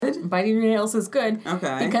biting your nails is good.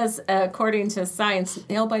 Okay. Because according to science,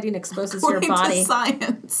 nail biting exposes your body. According to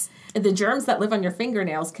science. The germs that live on your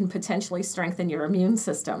fingernails can potentially strengthen your immune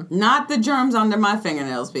system. Not the germs under my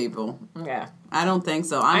fingernails, people. Yeah. I don't think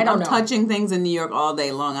so. I'm touching things in New York all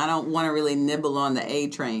day long. I don't want to really nibble on the A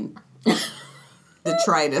train.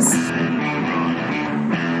 Detritus.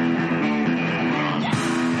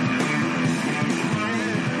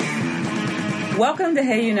 Welcome to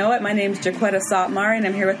Hey You Know It. My name's Jaquetta Sotmar, and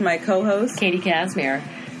I'm here with my co-host, Katie Casimir.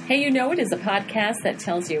 Hey You Know It is a podcast that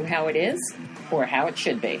tells you how it is or how it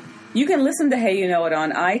should be. You can listen to Hey You Know It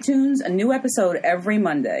on iTunes, a new episode every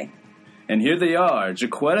Monday. And here they are,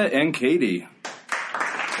 Jaquetta and Katie.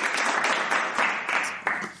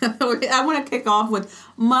 I want to kick off with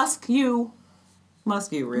Musk You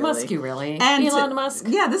really. And Elon Musk?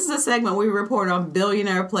 Yeah, this is a segment we report on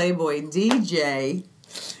billionaire playboy DJ.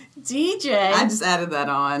 I just added that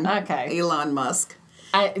on. Okay. Elon Musk.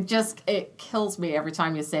 It kills me every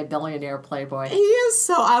time you say billionaire playboy. He is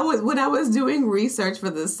when I was doing research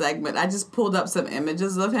for this segment, I just pulled up some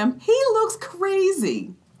images of him. He looks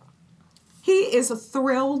crazy. He is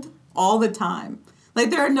thrilled all the time.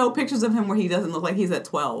 Like, there are no pictures of him where he doesn't look like he's at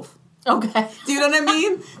 12. Okay. Do you know what I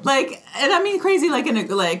mean? Like, and I mean crazy, like, in a,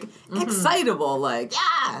 like, excitable, like,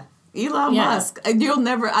 yeah, Elon Musk.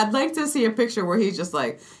 I'd like to see a picture where he's just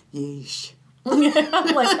like, yeesh.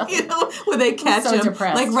 Like, you know, when they catch him,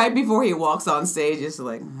 depressed. like, right before he walks on stage, it's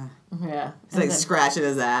like, yeah. It's like scratching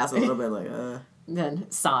his ass a little bit, like, Then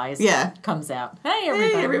sighs. Yeah. Comes out. Hey,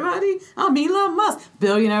 everybody. Hey, everybody. I'm Elon Musk,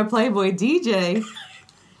 billionaire playboy DJ.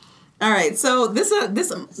 All right, so this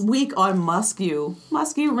week on Musk You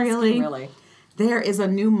really? There is a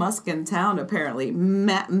new Musk in town, apparently.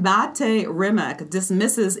 Mate Rimac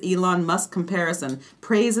dismisses Elon Musk comparison,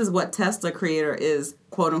 praises what Tesla creator is,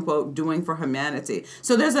 quote unquote, doing for humanity.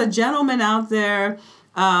 So there's a gentleman out there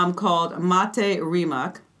called Mate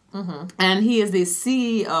Rimac. Mm-hmm. And he is the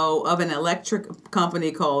CEO of an electric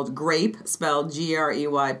company called Grape, spelled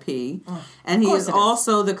Greyp. And he is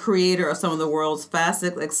also the creator of some of the world's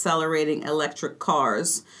fastest accelerating electric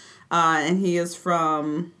cars. And he is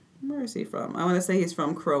from, where is he from? I want to say he's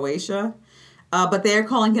from Croatia. But they're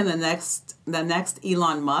calling him the next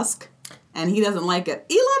Elon Musk. And he doesn't like it.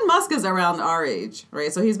 Elon Musk is around our age,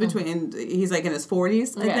 right? So he's he's like in his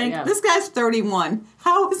 40s, I think. Yeah. This guy's 31.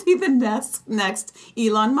 How is he the next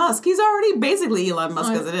Elon Musk? He's already basically Elon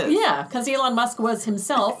Musk as it is. Yeah, because Elon Musk was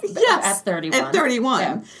himself at 31. At 31.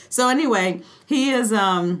 Yeah. So anyway, he is...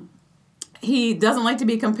 he doesn't like to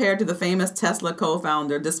be compared to the famous Tesla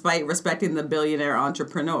co-founder, despite respecting the billionaire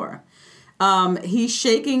entrepreneur. He's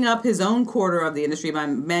shaking up his own quarter of the industry by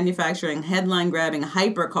manufacturing headline-grabbing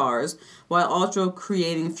hypercars while also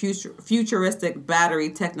creating futuristic battery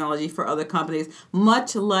technology for other companies.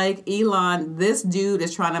 Much like Elon, this dude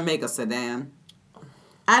is trying to make a sedan.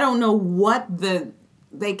 I don't know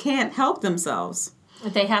they can't help themselves.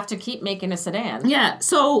 They have to keep making a sedan. Yeah,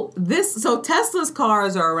 so Tesla's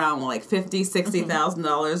cars are around like $50,000,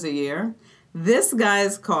 $60,000 a year. This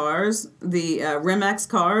guy's cars, the Rimac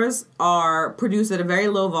cars, are produced at a very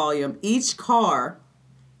low volume. Each car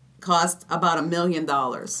costs about $1 million.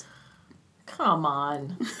 Come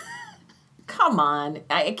on. Come on.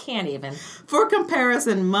 I can't even. For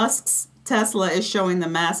comparison, Musk's Tesla is showing the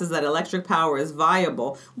masses that electric power is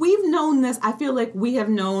viable. We've known this. I feel like we have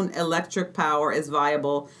known electric power is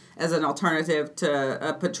viable as an alternative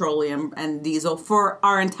to petroleum and diesel for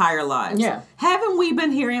our entire lives. Yeah. Haven't we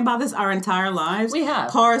been hearing about this our entire lives? We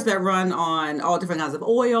have. Cars that run on all different kinds of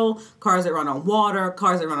oil, cars that run on water,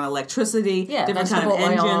 cars that run on electricity, different kinds of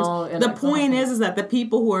engines. The point is that the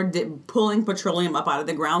people who are pulling petroleum up out of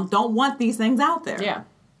the ground don't want these things out there. Yeah.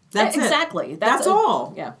 That's exactly. It. That's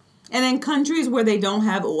all. Yeah. And in countries where they don't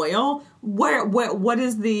have oil, what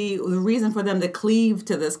is the reason for them to cleave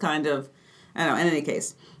to this kind of, I don't know, in any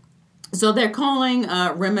case. So they're calling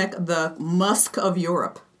Rimac the Musk of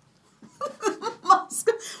Europe. Musk,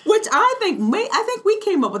 which I think we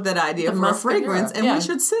came up with that idea for a fragrance, and we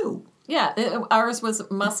should sue. Yeah, ours was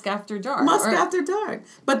Musk After Dark. Musk After Dark.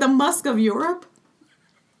 But the Musk of Europe?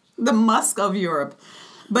 The Musk of Europe.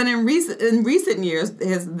 But in recent years,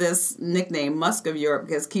 this nickname, Musk of Europe,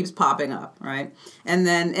 keeps popping up, right? And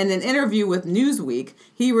then in an interview with Newsweek,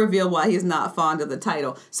 he revealed why he's not fond of the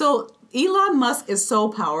title. So Elon Musk is so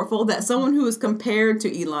powerful that someone who is compared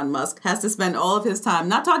to Elon Musk has to spend all of his time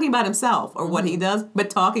not talking about himself or what he does, but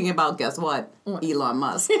talking about, guess what? Elon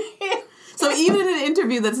Musk. So even in an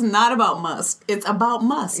interview that's not about Musk, it's about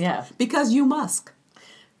Musk. Yeah. Because you Musk.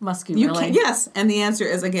 Muskie, really? Yes, and the answer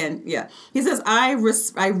is, again, yeah. He says, I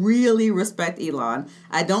really respect Elon.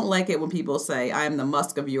 I don't like it when people say, I am the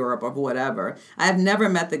Musk of Europe or whatever. I have never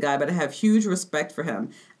met the guy, but I have huge respect for him.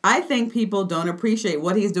 I think people don't appreciate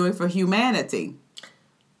what he's doing for humanity.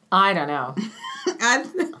 I don't know.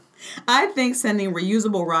 I think sending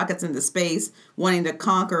reusable rockets into space, wanting to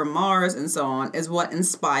conquer Mars and so on, is what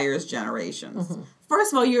inspires generations. Mm-hmm.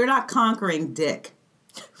 First of all, you're not conquering dick.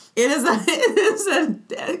 It is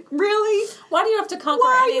a really. Why do you have to conquer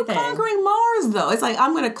anything? Why are you conquering Mars though? It's like,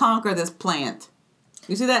 I'm going to conquer this plant.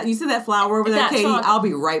 You see that? You see that flower over there, Katie? I'll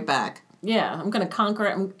be right back. Yeah, I'm going to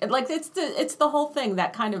conquer it. Like it's the whole thing.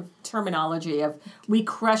 That kind of terminology of we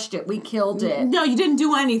crushed it, we killed it. No, you didn't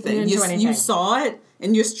do anything. You saw it,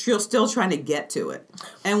 and you're still trying to get to it.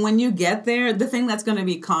 And when you get there, the thing that's going to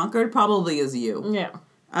be conquered probably is you. Yeah.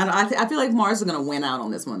 And I feel like Mars is going to win out on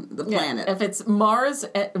this one, the planet. If it's Mars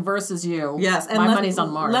versus you, yes, and my money's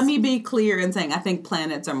on Mars. Let me be clear in saying I think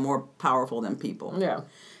planets are more powerful than people. Yeah.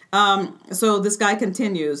 So this guy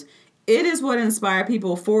continues, it is what inspired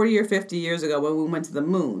people 40 or 50 years ago when we went to the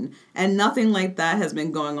moon. And nothing like that has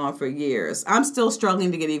been going on for years. I'm still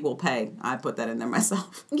struggling to get equal pay. I put that in there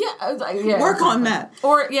myself. Yeah. Work on that.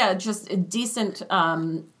 Or, just a decent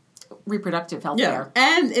reproductive health care.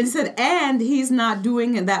 And it said, and he's not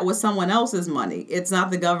doing that with someone else's money. It's not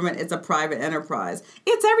the government. It's a private enterprise.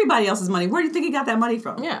 It's everybody else's money. Where do you think he got that money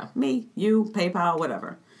from? Yeah. Me, you, PayPal,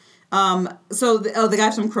 whatever. The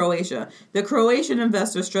guy's from Croatia. The Croatian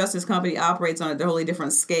investor stressed his company operates on a totally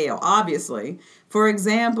different scale, obviously. For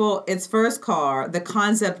example, its first car, the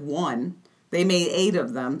Concept 1, they made 8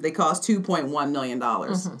 of them. They cost $2.1 million.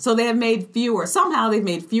 Mm-hmm. So they have made fewer. Somehow they've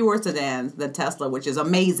made fewer sedans than Tesla, which is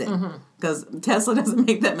amazing. Because Tesla doesn't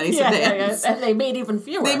make that many sedans. Yeah. And they made even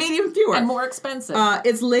fewer. And more expensive.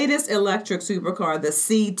 Its latest electric supercar, the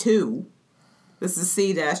C2, this is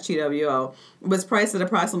C-TWO, was priced at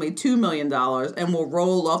approximately $2 million and will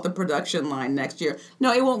roll off the production line next year.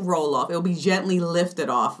 No, it won't roll off. It will be gently lifted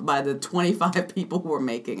off by the 25 people who are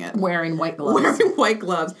making it. Wearing white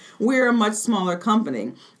gloves. We're a much smaller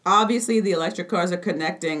company. Obviously, the electric cars are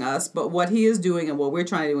connecting us, but what he is doing and what we're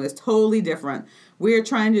trying to do is totally different. We're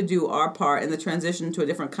trying to do our part in the transition to a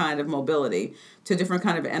different kind of mobility, to a different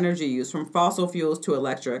kind of energy use, from fossil fuels to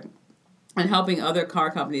electric, and helping other car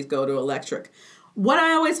companies go to electric. What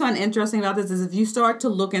I always find interesting about this is if you start to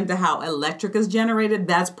look into how electric is generated,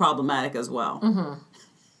 that's problematic as well. Mm-hmm.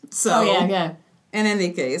 So, in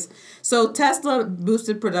any case, so Tesla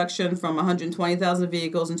boosted production from 120,000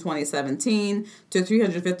 vehicles in 2017 to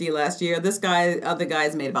 350 last year. Other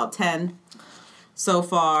guys made about 10 so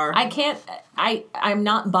far. I'm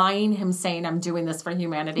not buying him saying I'm doing this for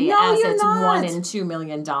humanity it's $1 and $2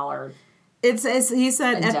 million. He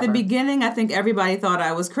said, endeavor. At the beginning, I think everybody thought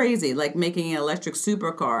I was crazy, like making an electric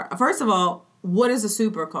supercar. First of all, what is a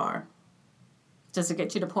supercar? Does it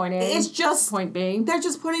get you to point A? It's just point B. They're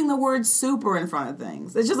just putting the word super in front of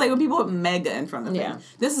things. It's just like when people put mega in front of things.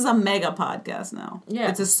 This is a mega podcast now. Yeah.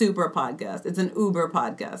 It's a super podcast. It's an Uber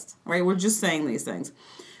podcast, right? We're just saying these things.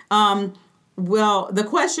 Well, the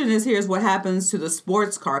question here's what happens to the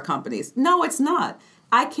sports car companies. No, it's not.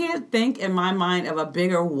 I can't think in my mind of a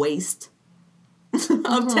bigger waste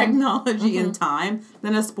of technology and time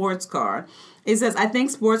than a sports car. It says, I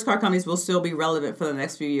think sports car companies will still be relevant for the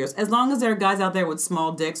next few years. As long as there are guys out there with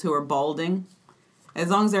small dicks who are balding, as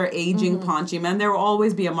long as there are aging, paunchy men, there will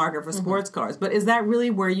always be a market for sports cars. But is that really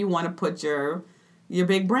where you want to put your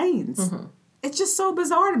big brains? It's just so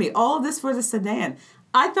bizarre to me. All of this for the sedan.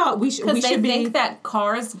 I thought we should because they think that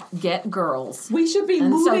cars get girls. We should be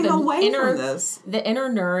moving away from this. The inner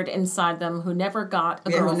nerd inside them who never got a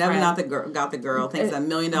girlfriend. Who never got the girl thinks $1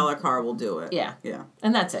 million car will do it. Yeah.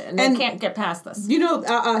 And that's it. And they can't get past this. You know,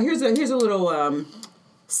 here's a little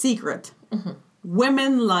secret.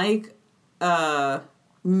 Women like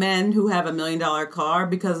men who have $1 million car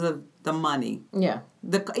because of the money. Yeah.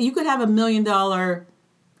 You could have $1 million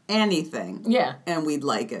anything. Yeah. And we'd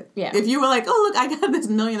like it. Yeah. If you were like, oh, look, I got this $1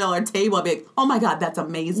 million table, I'd be like, oh my God, that's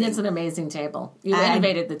amazing. It's an amazing table. You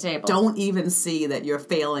innovated the table. Don't even see that you're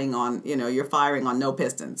failing on, you're firing on no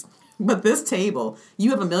pistons. But this table, you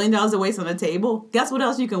have $1 million to waste on a table. Guess what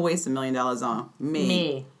else you can waste $1 million on?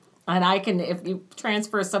 Me. And I can, if you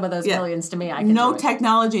transfer some of those millions to me, I can no do it.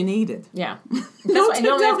 technology needed. Yeah. You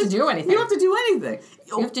don't have to do anything. You don't have to do anything.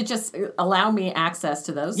 You have to just allow me access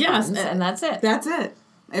to those funds, and that's it. That's it.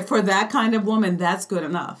 For that kind of woman, that's good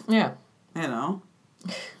enough. Yeah.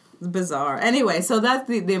 It's bizarre. Anyway, so that's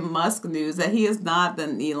the Musk news, that he is not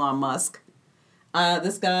the Elon Musk.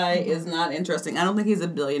 This guy is not interesting. I don't think he's a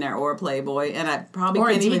billionaire or a playboy, and I probably or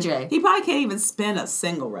can't a DJ. He probably can't even spin a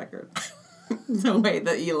single record. the way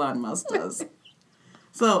that Elon Musk does.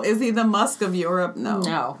 So is he the Musk of Europe? No.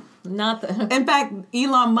 No, not the... In fact,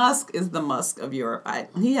 Elon Musk is the Musk of Europe.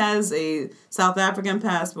 He has a South African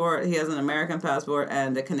passport, he has an American passport,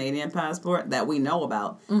 and a Canadian passport that we know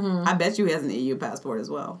about. Mm-hmm. I bet you he has an EU passport as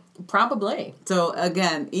well. Probably. So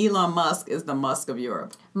again, Elon Musk is the Musk of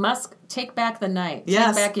Europe. Musk, take back the night.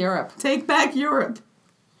 Yes. Take back Europe. Take back Europe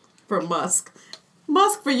for Musk.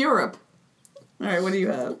 Musk for Europe. All right, what do you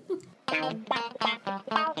have?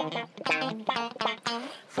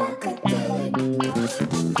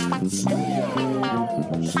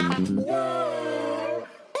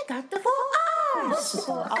 Got the 4 R's.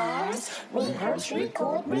 4 R's. Rehearse,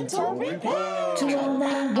 record, rental, repair.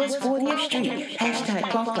 209 West 40th Street.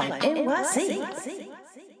 #PunkLifeNYC.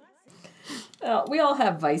 We all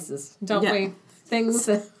have vices, don't we? Things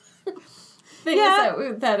that...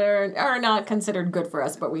 Yeah. that are not considered good for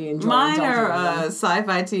us, but we enjoy. Mine are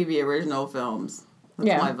sci-fi TV original films.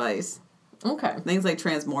 That's my vice. Okay. Things like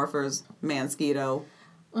Transmorphers, Mansquito.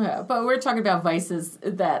 Yeah, but we're talking about vices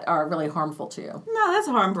that are really harmful to you. No, that's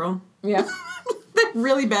harmful. Yeah. They're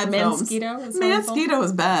really bad films. Mansquito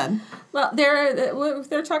is bad. Well,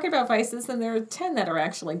 they're talking about vices, and there are 10 that are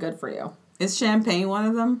actually good for you. Is champagne one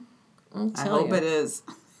of them? I hope it is.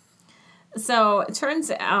 So it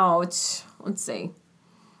turns out... Let's see.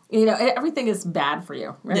 Everything is bad for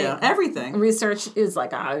you, right? Yeah, everything. Research is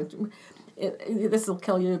like, this will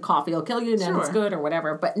kill you, coffee will kill you, and then it's good or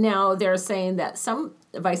whatever. But now they're saying that some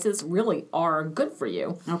vices really are good for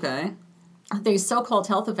you. Okay. These so-called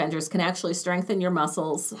health offenders can actually strengthen your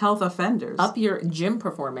muscles. Health offenders? Up your gym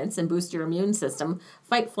performance and boost your immune system,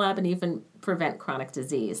 fight flab, and even prevent chronic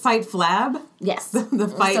disease. Fight flab? Yes.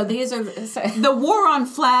 the fight. So these are... the war on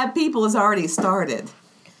flab people has already started.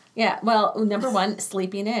 Yeah, well, number 1,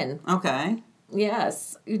 sleeping in. Okay.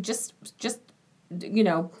 Yes, just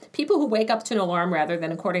people who wake up to an alarm rather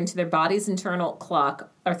than according to their body's internal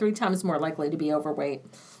clock are 3 times more likely to be overweight.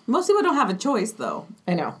 Most people don't have a choice, though.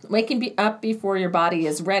 I know. Waking up before your body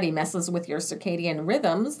is ready messes with your circadian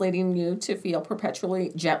rhythms, leading you to feel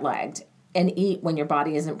perpetually jet-lagged. And eat when your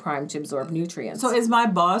body isn't primed to absorb nutrients. So is my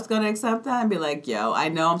boss going to accept that and be like, yo, I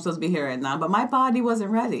know I'm supposed to be here right now, but my body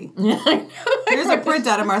wasn't ready. Here's a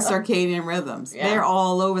printout of my circadian rhythms. Yeah. They're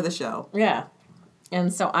all over the show. Yeah.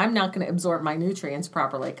 And so I'm not going to absorb my nutrients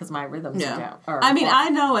properly because my rhythms are down. I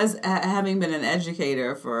know as having been an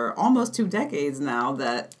educator for almost 2 decades now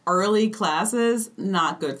that early classes,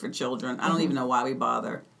 not good for children. I don't even know why we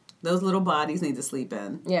bother. Those little bodies need to sleep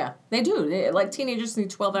in. Yeah, they do. Teenagers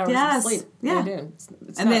need 12 hours of sleep. Yeah. They do.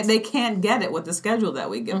 It's and they can't get it with the schedule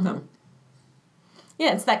that we give them.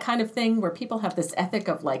 Yeah, it's that kind of thing where people have this ethic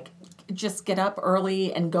of just get up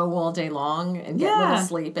early and go all day long and get little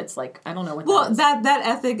sleep. It's like, I don't know what that is. Well, that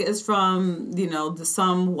ethic is from,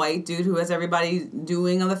 some white dude who has everybody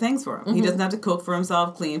doing other things for him. Mm-hmm. He doesn't have to cook for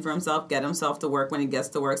himself, clean for himself, get himself to work. When he gets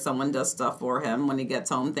to work, someone does stuff for him. When he gets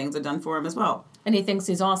home, things are done for him as well. And he thinks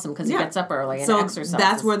he's awesome because he gets up early and exercises.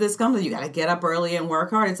 That's where this comes in. You got to get up early and work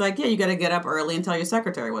hard. It's like, you got to get up early and tell your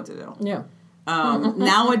secretary what to do. Yeah.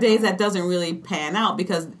 Nowadays, that doesn't really pan out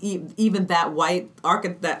because even that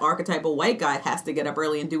archetypal white guy has to get up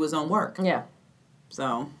early and do his own work. Yeah.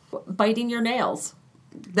 So biting your nails.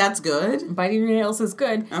 That's good. Biting your nails is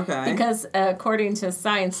good. Okay. Because according to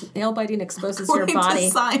science, nail biting exposes your body. According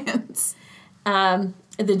to science.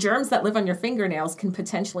 The germs that live on your fingernails can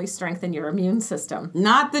potentially strengthen your immune system.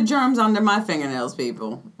 Not the germs under my fingernails,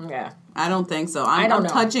 people. Yeah. I don't think so. I'm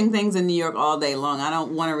touching things in New York all day long. I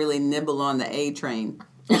don't want to really nibble on the A train.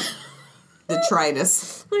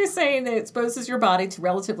 Detritus. They're saying that it exposes your body to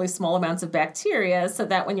relatively small amounts of bacteria so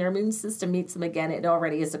that when your immune system meets them again, it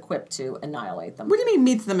already is equipped to annihilate them. What do you mean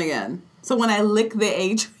meets them again? So when I lick the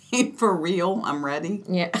A train for real, I'm ready?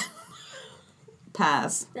 Yeah.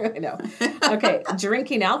 Pass. I know. Okay,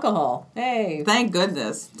 drinking alcohol. Hey. Thank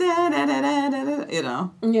goodness. Yeah.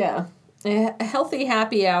 A healthy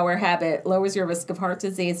happy hour habit lowers your risk of heart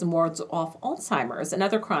disease and wards off Alzheimer's and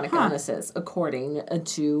other chronic illnesses, according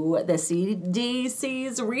to the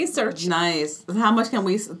CDC's research. Nice. How much can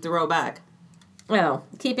we throw back? Well,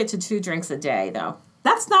 keep it to 2 drinks a day, though.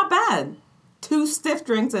 That's not bad. 2 stiff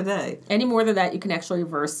drinks a day. Any more than that, you can actually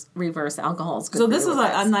reverse alcohol. So this is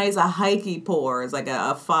a nice HYKI pour. It's like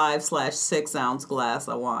a 5/6 ounce glass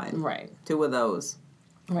of wine. Right. 2 of those.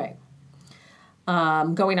 Right.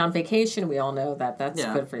 Going on vacation, we all know that that's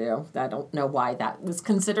good for you. I don't know why that was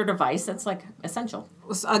considered a vice. That's essential.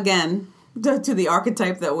 Again, to the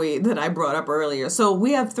archetype that I brought up earlier. So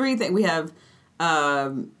we have 3 things. We have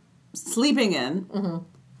sleeping in,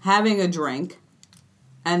 having a drink,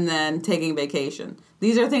 and then taking vacation.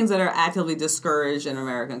 These are things that are actively discouraged in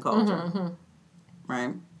American culture.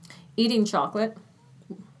 Right? Eating chocolate.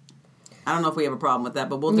 I don't know if we have a problem with that,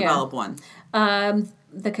 but we'll develop one.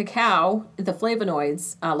 The cacao, the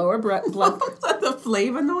flavonoids, lower blood... The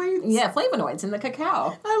flavonoids? Yeah, flavonoids in the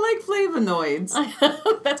cacao. I like flavonoids.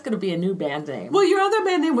 That's going to be a new band name. Well, your other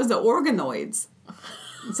band name was the organoids.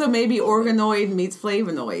 So maybe organoid meets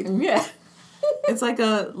flavonoid. Yeah. It's like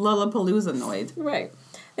a Lollapaloozanoid. Right.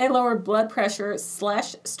 They lower blood pressure,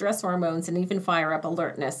 slash stress hormones, and even fire up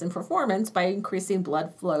alertness and performance by increasing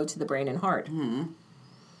blood flow to the brain and heart.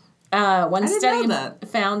 One study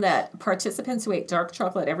found that participants who ate dark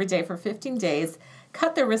chocolate every day for 15 days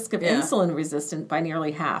cut their risk of insulin resistance by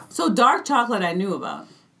nearly half. So dark chocolate I knew about.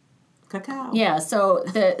 Cacao. Yeah, so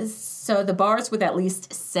the bars with at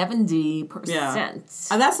least 70%. Yeah.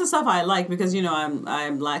 That's the stuff I like because I'm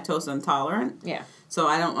lactose intolerant. Yeah. So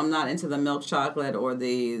I'm not into the milk chocolate or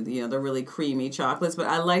the the really creamy chocolates, but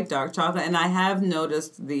I like dark chocolate and I have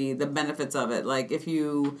noticed the benefits of it. Like if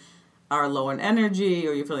you are low in energy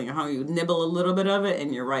or you're feeling hungry, you nibble a little bit of it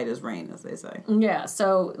and you're right as rain, as they say. Yeah,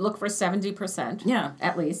 so look for 70%. Yeah.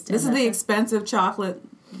 At least. This is the expensive chocolate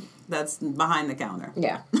that's behind the counter.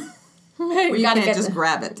 Yeah. Where you can't just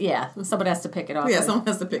grab it. Yeah, someone has to pick it off. Yeah, someone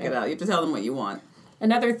has to pick it out. You have to tell them what you want.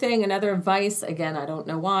 Another vice, again, I don't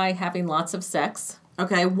know why, having lots of sex.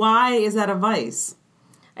 Okay, why is that a vice?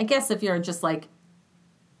 I guess if you're just like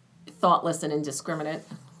thoughtless and indiscriminate.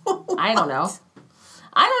 I don't know.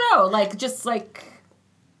 Like just like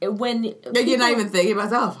when you're not even thinking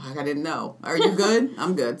about, oh, fuck, I didn't know. Are you good?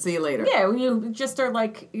 I'm good. See you later. Yeah, when you just are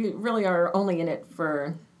like, you really are only in it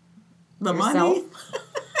for the yourself. money.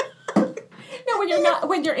 No,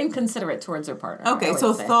 when you're inconsiderate towards your partner. Okay,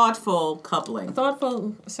 so thoughtful coupling.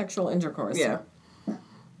 Thoughtful sexual intercourse. Yeah.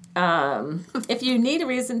 If you need a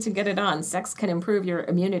reason to get it on, sex can improve your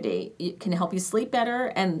immunity. It can help you sleep better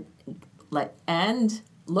and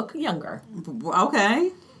look younger.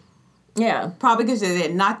 Okay. Yeah. Probably because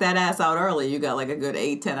they knocked that ass out early. You got like a good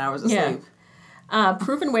 8-10 hours of sleep.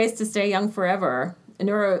 Proven ways to stay young forever.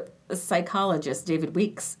 Neuropsychologist David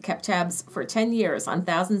Weeks kept tabs for 10 years on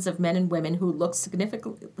thousands of men and women who look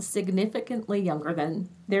significantly younger than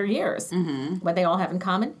their years. Mm-hmm. What they all have in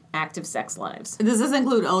common? Active sex lives. Does this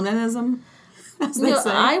include onanism?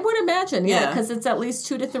 I would imagine, because it's at least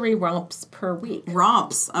 2 to 3 romps per week.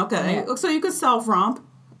 Romps, okay. Yeah. So you could self-romp.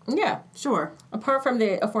 Yeah. Sure. Apart from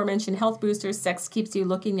the aforementioned health boosters, sex keeps you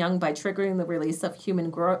looking young by triggering the release of human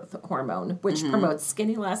growth hormone, which promotes skin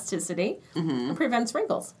elasticity and prevents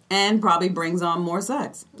wrinkles. And probably brings on more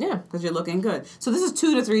sex. Yeah. Because you're looking good. So this is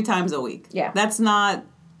 2 to 3 times a week. Yeah. That's not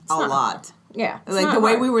a lot. Yeah. Like the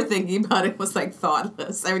way we were thinking about it was like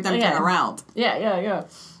thoughtless every time you turn around. Yeah.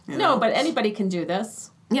 No, but anybody can do this.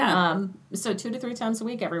 Yeah. So 2 to 3 times a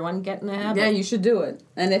week, everyone get in the habit. Yeah, you should do it.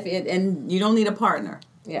 And you don't need a partner.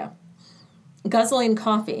 Yeah. Guzzling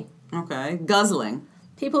coffee. Okay. Guzzling.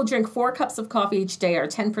 People who drink 4 cups of coffee each day are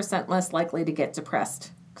 10% less likely to get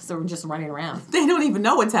depressed because they're just running around. They don't even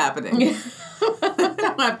know what's happening. They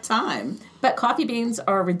don't have time. But coffee beans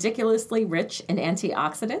are ridiculously rich in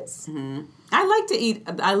antioxidants. Mm-hmm.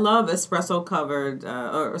 I love espresso covered,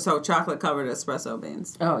 chocolate covered espresso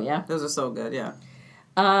beans. Oh, yeah? Those are so good, yeah.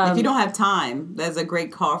 If you don't have time, there's a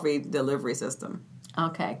great coffee delivery system.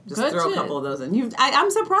 Okay. Just throw a couple of those in. I'm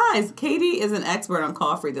surprised. Katie is an expert on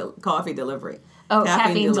coffee delivery. Oh,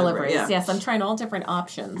 caffeine deliveries. Yeah. Yes, I'm trying all different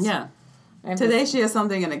options. Yeah. Today she has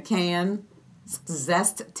something in a can.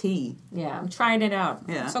 Zest tea. Yeah, I'm trying it out.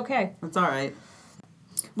 Yeah. It's okay. It's all right.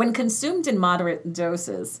 When consumed in moderate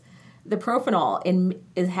doses, the propanol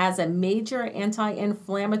it has a major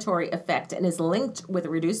anti-inflammatory effect and is linked with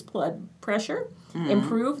reduced blood pressure,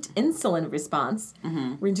 improved insulin response,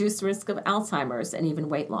 reduced risk of Alzheimer's, and even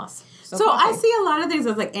weight loss. So I see a lot of things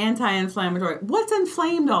that's like anti-inflammatory. What's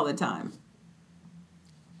inflamed all the time?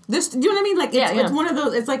 Do you know what I mean? Like it's one of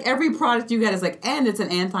those. It's like every product you get is like, and it's an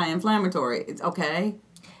anti-inflammatory. It's okay.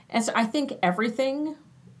 And so I think everything,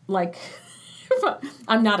 like.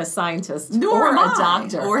 I'm not a scientist Nor or am a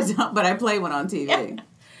doctor. But I play one on TV. Yeah.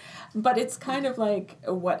 But it's kind of like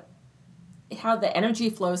how the energy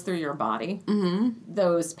flows through your body. Mm-hmm.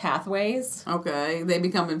 Those pathways. Okay. They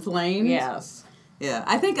become inflamed. Yes. Yeah.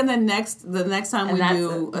 I think the next time we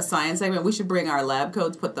do a science segment, we should bring our lab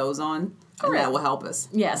coats, put those on, and that will help us.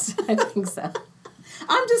 Yes, I think so.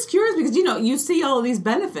 I'm just curious because, you see all of these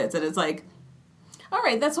benefits and it's like, all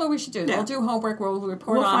right, that's what we should do. Yeah. We'll do homework. We'll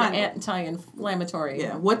report on anti-inflammatory.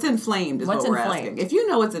 Yeah, what's inflamed is what we're asking. If you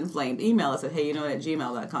know what's inflamed, email us at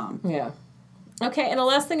heyyouknowit@gmail.com. Yeah. Okay, and the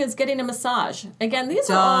last thing is getting a massage. Again, these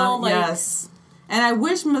are all like... Yes. And I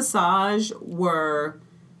wish massage were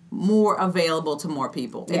more available to more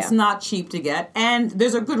people. Yeah. It's not cheap to get, and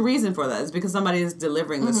there's a good reason for that. It's because somebody is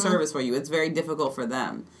delivering the service for you. It's very difficult for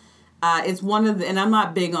them. It's one of the, and I'm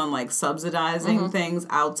not big on like subsidizing things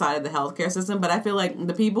outside of the healthcare system, but I feel like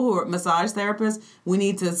the people who are massage therapists, we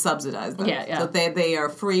need to subsidize them. Yeah. So they are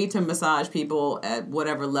free to massage people at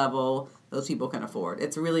whatever level those people can afford.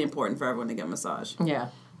 It's really important for everyone to get a massage. Yeah.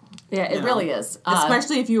 Yeah, it really is.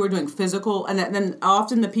 Especially if you were doing physical, and then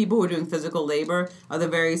often the people who are doing physical labor are the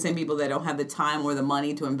very same people that don't have the time or the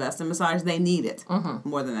money to invest in massage. They need it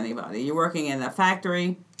more than anybody. You're working in a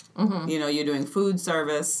factory, you're doing food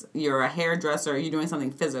service, you're a hairdresser, you're doing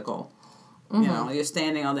something physical. You're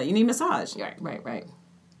standing all day. You need massage. Right.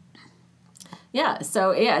 Yeah,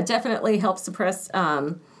 so it definitely helps suppress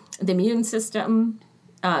the immune system.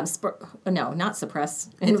 No, not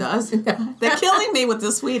suppress. It does. They're killing me with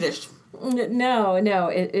the Swedish. No,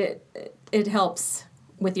 it helps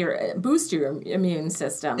with boost your immune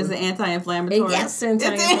system. Is it anti-inflammatory? Yes,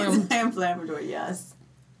 anti-inflammatory. Anti-inflammatory. Yes.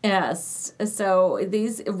 Yes. So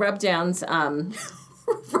these rub downs.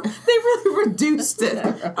 They really reduced it.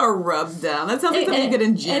 A rub down. That sounds like something you get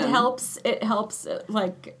in gym. It helps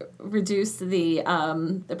like reduce the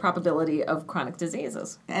probability of chronic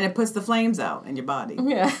diseases. And it puts the flames out in your body.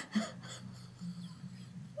 Yeah.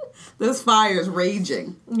 This fire is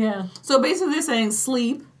raging. Yeah. So basically they're saying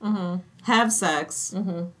sleep, have sex,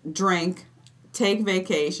 drink, take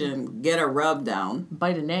vacation, get a rub down.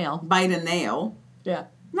 Bite a nail. Yeah.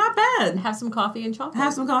 Not bad. Have some coffee and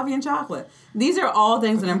chocolate. These are all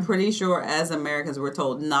things that I'm pretty sure as Americans we're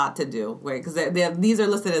told not to do. Right? Because these are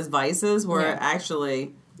listed as vices where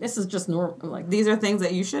actually... This is just normal. These are things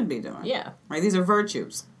that you should be doing. Yeah. Right? These are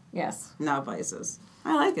virtues. Yes. Not vices.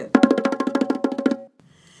 I like it.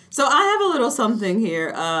 So I have a little something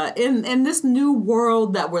here. In this new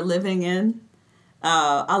world that we're living in,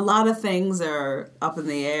 a lot of things are up in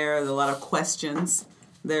the air. There's a lot of questions.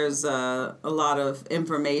 There's a lot of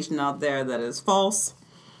information out there that is false.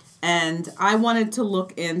 And I wanted to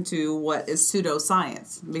look into what is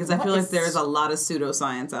pseudoscience, because I feel like there's a lot of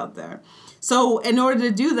pseudoscience out there. So in order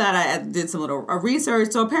to do that, I did some little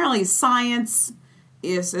research. So apparently science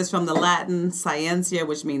is from the Latin scientia,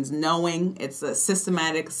 which means knowing. It's a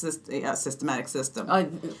systematic system.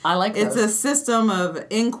 I like those. It's a system of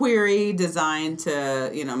inquiry designed to,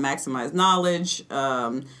 maximize knowledge,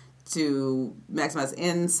 to maximize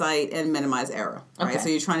insight and minimize error, right? Okay. So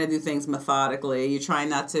you're trying to do things methodically. You're trying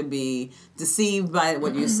not to be deceived by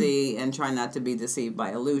what you see and trying not to be deceived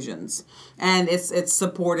by illusions. And it's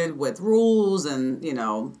supported with rules and,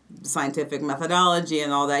 scientific methodology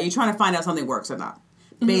and all that. You're trying to find out something works or not,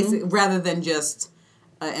 rather than just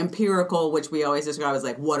empirical, which we always describe as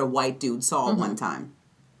like what a white dude saw one time.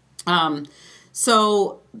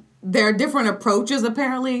 So there are different approaches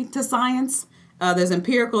apparently to science. There's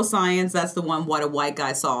empirical science. That's the one what a white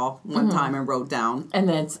guy saw one time and wrote down. And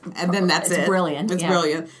then that's it. Brilliant. It's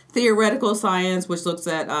brilliant. Theoretical science, which looks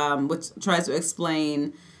at, which tries to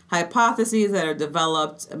explain hypotheses that are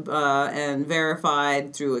developed and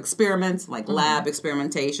verified through experiments, like lab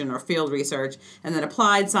experimentation or field research. And then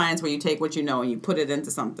applied science, where you take what you know and you put it into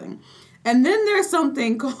something. And then there's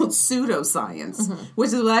something called pseudoscience,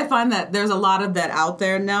 which is what I find that there's a lot of that out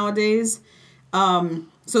there nowadays.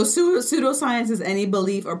 So pseudoscience is any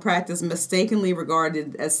belief or practice mistakenly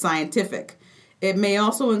regarded as scientific. It may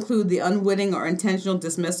also include the unwitting or intentional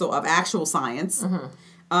dismissal of actual science.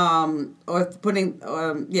 Or putting,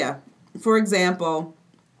 for example,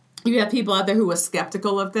 you have people out there who are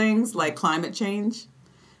skeptical of things like climate change.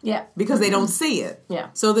 Yeah. Because they don't see it. Yeah.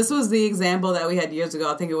 So this was the example that we had years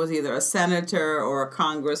ago. I think it was either a senator or a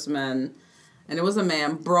congressman, and it was a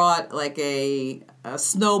man, brought like a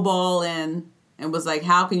snowball in and was like,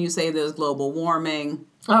 how can you say there's global warming?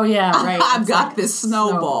 Oh, yeah, right. I've got this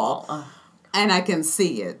snowball. And I can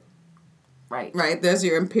see it. Right. Right. There's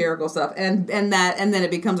your empirical stuff. And then it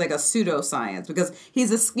becomes like a pseudoscience, because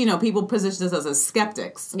people position themselves as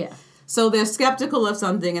skeptics. Yeah. So they're skeptical of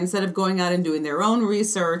something. Instead of going out and doing their own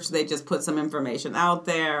research, they just put some information out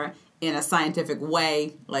there in a scientific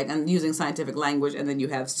way, and using scientific language, and then you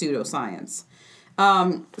have pseudoscience.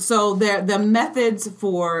 So the methods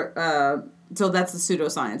for so that's the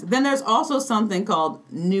pseudoscience. Then there's also something called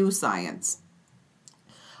new science.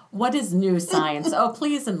 What is new science? Oh,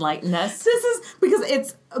 please enlighten us. This is because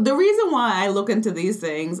it's the reason why I look into these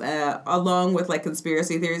things along with like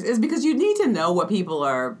conspiracy theories is because you need to know what people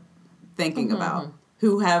are thinking about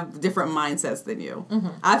who have different mindsets than you.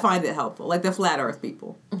 I find it helpful, like the flat earth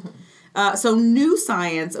people. So new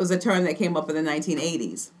science was a term that came up in the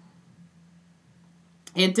 1980s.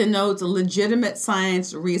 It denotes legitimate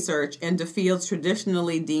science research into fields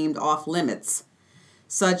traditionally deemed off limits,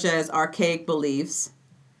 such as archaic beliefs.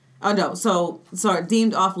 Oh, no. So,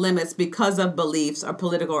 deemed off limits because of beliefs or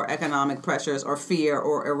political or economic pressures or fear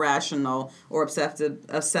or irrational or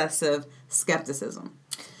obsessive skepticism.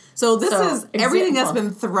 So this is everything that's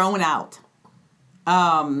been thrown out.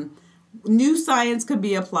 New science could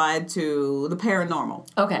be applied to the paranormal.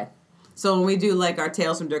 Okay. So when we do like our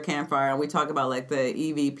Tales from Their Campfire and we talk about like the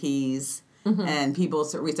EVPs and people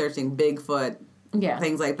researching Bigfoot,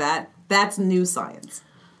 things like that, that's new science.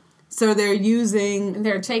 So they're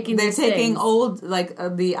taking old, like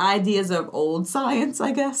the ideas of old science,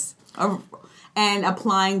 I guess, and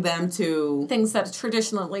applying them to things that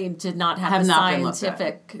traditionally did not have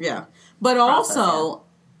scientific. Yeah, but also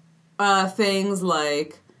things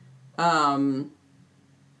like acupuncture.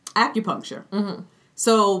 Mm-hmm.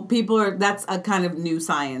 So that's a kind of new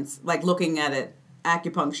science. Like looking at it,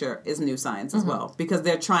 acupuncture is new science as well because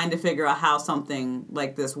they're trying to figure out how something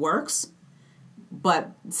like this works.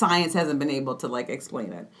 But science hasn't been able to, like,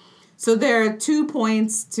 explain it. So there are 2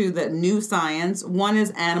 points to the new science. One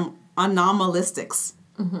is anomalistics,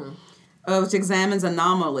 which examines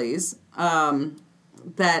anomalies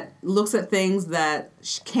that looks at things that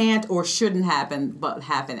can't or shouldn't happen but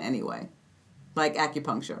happen anyway, like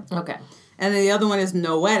acupuncture. Okay. And then the other one is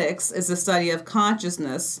noetics. It's the study of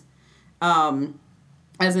consciousness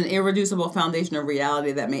as an irreducible foundation of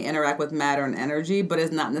reality that may interact with matter and energy, but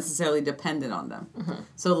is not necessarily dependent on them. Mm-hmm.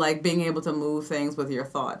 So, like, being able to move things with your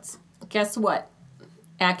thoughts. Guess what?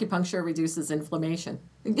 Acupuncture reduces inflammation.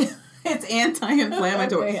 It's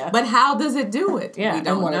anti-inflammatory. Yeah. But how does it do it? Yeah, we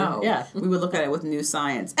don't know. Yeah. We would look at it with new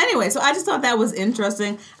science. Anyway, so I just thought that was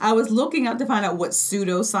interesting. I was looking up to find out what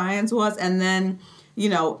pseudoscience was, and then,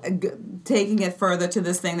 taking it further to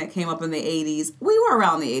this thing that came up in the 80s. We were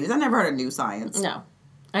around the 80s. I never heard of new science. No.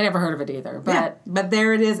 I never heard of it either, but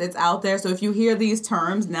there it is. It's out there. So if you hear these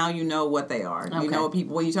terms, now you know what they are. Okay. You know what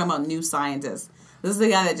when you're talking about new scientists. This is the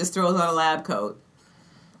guy that just throws on a lab coat.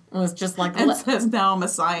 It was just like and says, "Now I'm a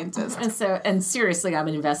scientist." And seriously, I'm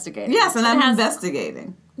investigating. Yes, and I'm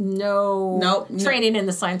investigating. No training in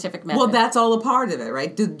the scientific method. Well, that's all a part of it,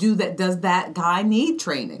 right? Does that guy need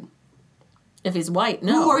training? If he's white,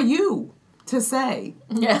 no. Who are you to say?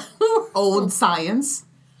 Yeah, old science.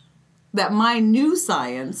 That my new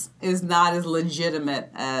science is not as legitimate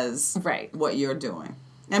as what you're doing.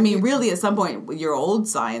 I mean, really, at some point, your old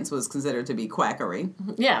science was considered to be quackery.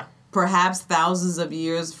 Yeah. Perhaps thousands of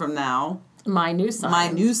years from now, my new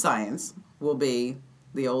science will be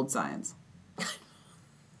the old science.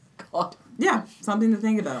 God. Yeah, something to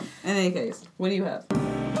think about. In any case, what do you have?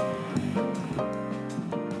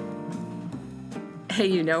 Hey,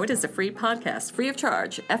 You Know It is a free podcast, free of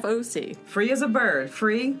charge, FOC. Free as a bird,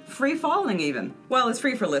 free falling even. Well, it's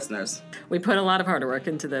free for listeners. We put a lot of hard work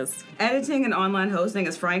into this. Editing and online hosting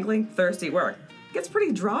is frankly thirsty work. It gets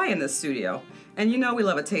pretty dry in this studio. And you know we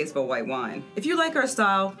love a tasteful white wine. If you like our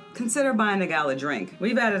style, consider buying a gal a drink.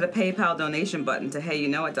 We've added a PayPal donation button to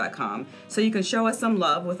HeyYouKnowIt.com so you can show us some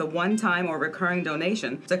love with a one-time or recurring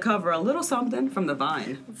donation to cover a little something from the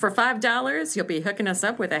vine. For $5, you'll be hooking us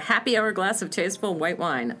up with a happy hour glass of tasteful white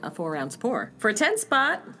wine, a 4-ounce pour. For a 10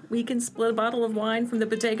 spot, we can split a bottle of wine from the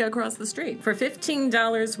bodega across the street. For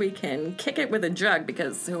 $15, we can kick it with a jug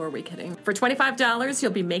because who are we kidding? For $25,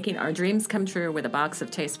 you'll be making our dreams come true with a box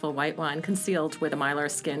of tasteful white wine concealed with a mylar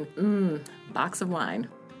skin. Box of wine.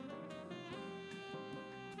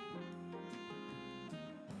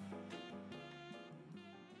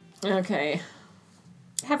 Okay.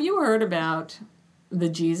 Have you heard about the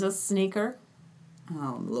Jesus sneaker?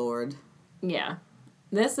 Oh, Lord. Yeah.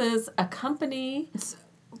 This is a company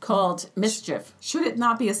called Mischief. Should it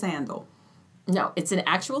not be a sandal? No, it's an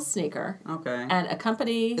actual sneaker. Okay. And a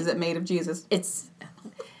company... Is it made of Jesus?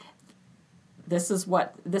 This is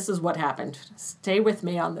what happened. Stay with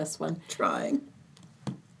me on this one. Trying.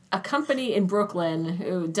 A company in Brooklyn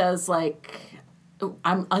who does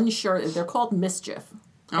I'm unsure, they're called Mischief.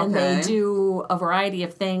 Okay. And they do a variety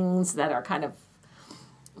of things that are kind of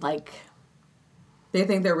like... They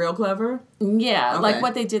think they're real clever? Yeah. Okay. Like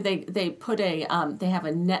what they did, they put they have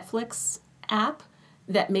a Netflix app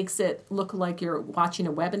that makes it look like you're watching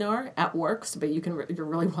a webinar at work, but you're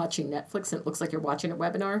really watching Netflix and it looks like you're watching a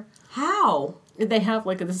webinar. How? They have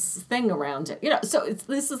this thing around it. So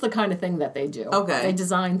this is the kind of thing that they do. Okay. They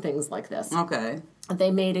design things like this. Okay. They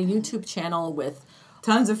made a YouTube channel with...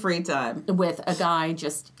 Tons of free time. With a guy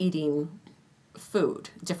just eating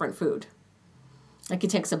different food. Like he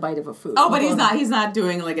takes a bite of a food. Oh, but he's not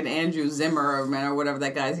doing like an Andrew Zimmerman or whatever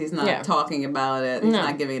that guy's. He's not talking about it. He's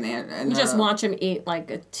not giving you just watch him eat like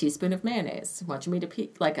a teaspoon of mayonnaise. Watch him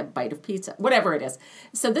eat like a bite of pizza. Whatever it is.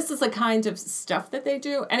 So this is the kind of stuff that they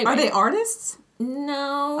do. Anyway, are they artists?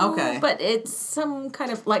 No. Okay. But it's some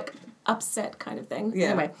kind of like upset kind of thing. Yeah.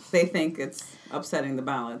 Anyway. They think it's upsetting the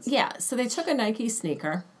balance. Yeah. So they took a Nike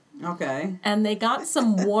sneaker. Okay. And they got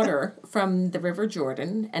some water from the River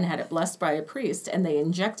Jordan and had it blessed by a priest, and they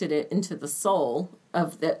injected it into the sole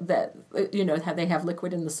of that. You know how they have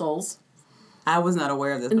liquid in the soles. I was not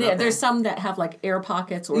aware of this. Yeah, there's some that have like air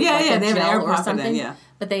pockets or they a have an air gel or pocket something. in,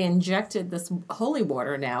 But they injected this holy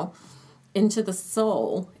water now into the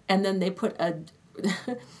sole, and then they put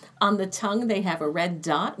on the tongue they have a red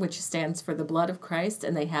dot, which stands for the blood of Christ,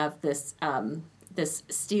 and they have this this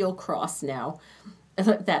steel cross now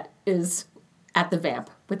that is at the vamp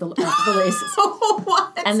with the laces.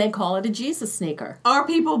 What? And they call it a Jesus sneaker. Are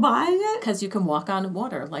people buying it? Because you can walk on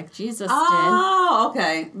water like Jesus did. Oh,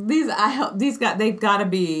 okay. They've got to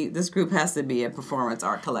be, this group has to be a performance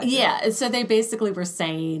art collective. Yeah, so they basically were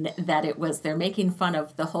saying that they're making fun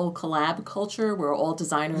of the whole collab culture where all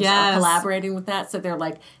designers are collaborating with that. So they're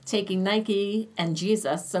like taking Nike and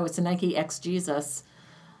Jesus, so it's a Nike X Jesus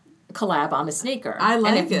collab on a sneaker. I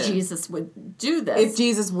like and if it. Jesus would do this. If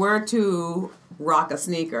Jesus were to rock a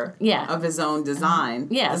sneaker of his own design,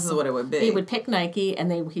 this is what it would be. He would pick Nike and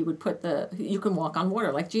he would put you can walk on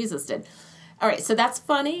water like Jesus did. All right, so that's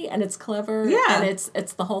funny and it's clever and it's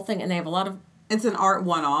the whole thing, and they have a lot of... It's an art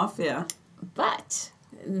one-off, But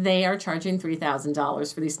they are charging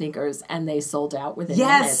 $3,000 for these sneakers, and they sold out within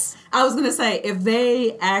minutes. Yes, I was going to say, if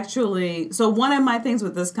they actually... So one of my things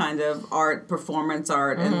with this kind of art, performance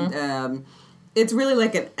art, and it's really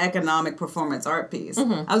like an economic performance art piece.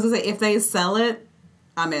 I was going to say, if they sell it,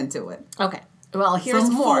 I'm into it. Okay. Well, here's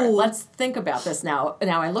more. Let's think about this now.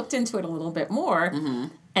 Now, I looked into it a little bit more,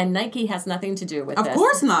 and Nike has nothing to do with this. Of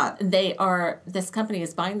course not. This company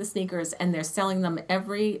is buying the sneakers, and they're selling them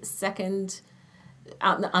every second...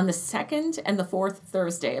 on the second and the fourth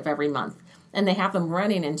Thursday of every month. And they have them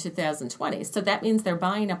running in 2020. So that means they're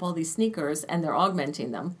buying up all these sneakers and they're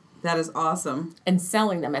augmenting them. That is awesome. And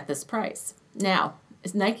selling them at this price. Now,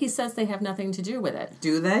 Nike says they have nothing to do with it.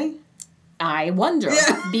 Do they? I wonder.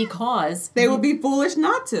 Because... They would be foolish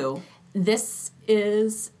not to. This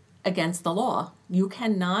is against the law. You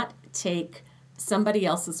cannot take somebody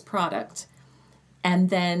else's product and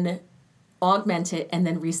then... augment it and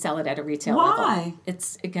then resell it at a retail level. Why?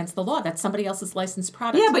 It's against the law. That's somebody else's licensed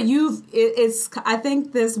product. Yeah, but I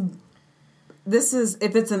think this is,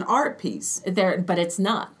 if it's an art piece. But it's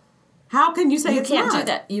not. How can you say it's not? You can't do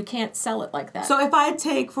that. You can't sell it like that. So if I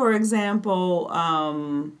take, for example,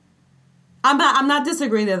 I'm not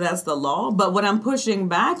disagreeing that that's the law, but what I'm pushing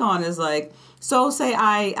back on is like, so say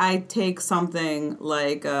I take something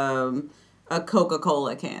like a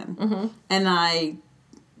Coca-Cola can and I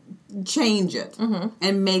change it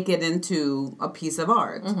and make it into a piece of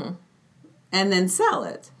art and then sell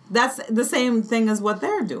it. That's the same thing as what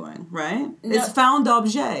they're doing, right? No, it's found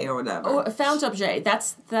objet or whatever. Oh, found objet.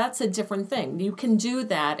 That's a different thing. You can do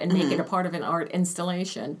that and make it a part of an art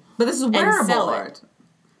installation. But this is wearable art.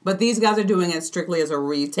 But these guys are doing it strictly as a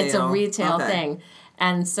retail. It's a retail thing.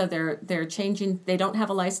 And so they're changing. They don't have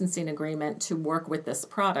a licensing agreement to work with this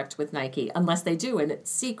product with Nike unless they do, and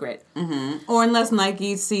it's secret. Or unless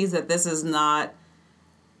Nike sees that this is not.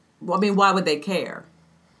 Well, I mean, why would they care?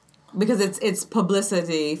 Because it's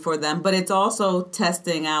publicity for them, but it's also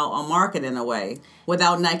testing out a market in a way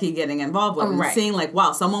without Nike getting involved with it. And seeing like,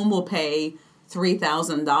 wow, someone will pay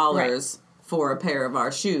 $3,000 for a pair of our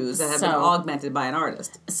shoes that have been augmented by an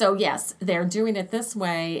artist. So yes, they're doing it this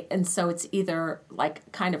way, and so it's either like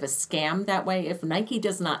kind of a scam that way. If Nike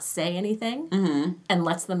does not say anything and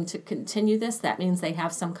lets them to continue this, that means they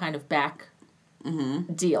have some kind of back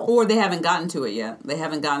deal. Or they haven't gotten to it yet. They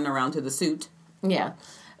haven't gotten around to the suit. Yeah.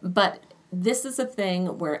 But this is a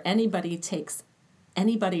thing where anybody takes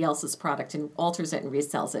anybody else's product and alters it and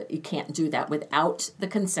resells it. You can't do that without the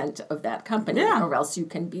consent of that company, or else you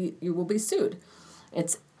will be sued.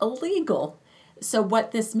 It's illegal. So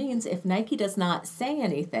what this means, if Nike does not say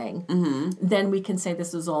anything, then we can say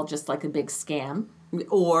this was all just like a big scam,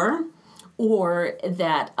 or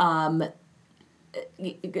that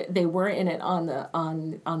they were in it on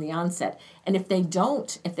the onset. And if they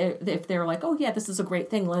don't, if they're like, oh yeah, this is a great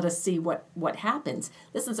thing, let us see what happens.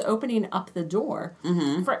 This is opening up the door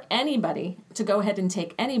for anybody to go ahead and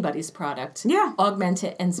take anybody's product, augment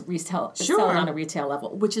it, and sell it on a retail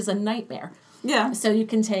level, which is a nightmare. Yeah. So you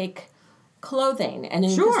can take clothing and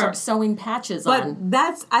then you can start sewing patches on.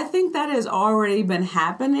 But I think that has already been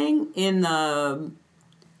happening in an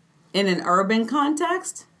urban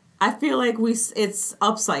context. I feel like it's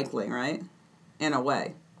upcycling, right? In a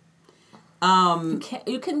way.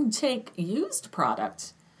 You can take used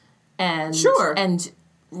product and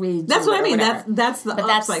redo. That's what I mean. Whatever. That's the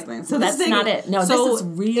upcycling. So that's not it. No, so this is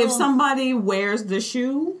real. If somebody wears the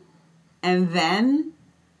shoe and then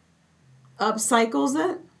upcycles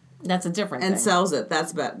it, that's a different and thing. sells it,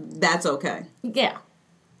 that's okay. Yeah.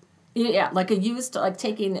 Yeah, like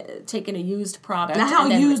taking a used product. Now, how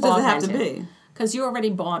and then used does it have to be? Because you already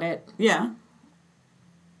bought it. Yeah.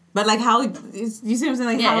 But like how, you see what I'm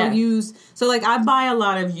saying? Like how used, so like I buy a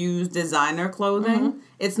lot of used designer clothing. Mm-hmm.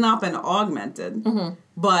 It's not been augmented,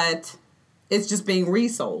 but it's just being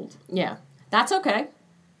resold. Yeah. That's okay.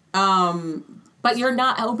 But you're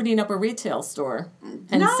not opening up a retail store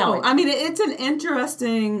and selling. I mean, it's an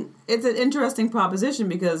interesting proposition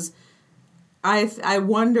because I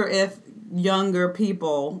wonder if younger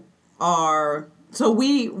people are, so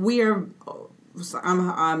we are,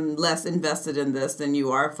 I'm less invested in this than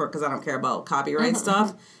you are because I don't care about copyright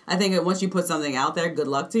stuff. I think that once you put something out there, good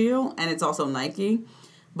luck to you. And it's also Nike.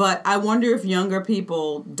 But I wonder if younger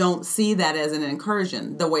people don't see that as an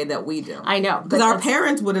incursion the way that we do. I know. Because our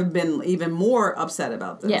parents would have been even more upset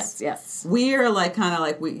about this. Yes. We're like kind of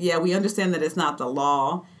like, we understand that it's not the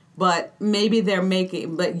law, but maybe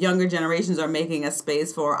but younger generations are making a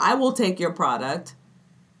space for, I will take your product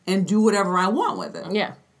and do whatever I want with it.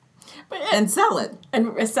 Yeah. And sell it.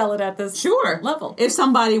 And sell it at this level. If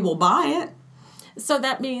somebody will buy it. So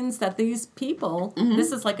that means that these people,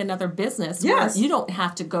 this is like another business. Yes. Where you don't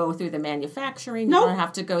have to go through the manufacturing. Nope. You don't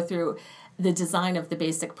have to go through the design of the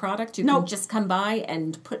basic product. You can just come by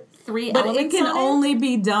and put 3 elements on it. But it can only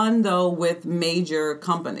be done, though, with major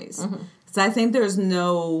companies. So I think there's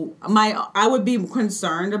I would be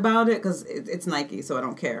concerned about it because it's Nike, so I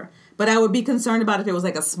don't care. But I would be concerned about if it was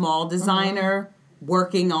like a small designer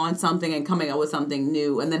working on something and coming up with something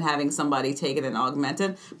new and then having somebody take it and augment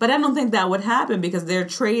it. But I don't think that would happen because they're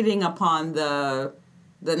trading upon the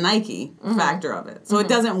Nike factor of it. So it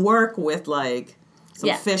doesn't work with like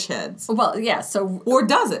some fish heads. Well, yeah, so... Or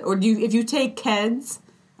does it? Or if you take Keds...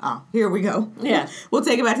 Oh, here we go. Yeah. We'll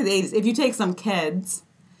take it back to the 80s. If you take some Keds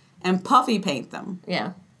and puffy paint them...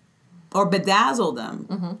 Yeah. Or bedazzle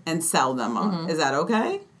them and sell them on, is that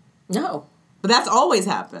okay? No. But that's always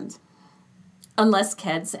happened. Unless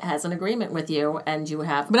Keds has an agreement with you and you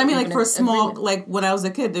have... But I mean, like, for small... Like, when I was a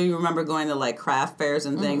kid, do you remember going to, like, craft fairs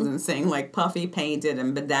and things and seeing, like, puffy painted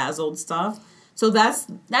and bedazzled stuff? So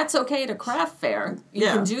that's okay at a craft fair. You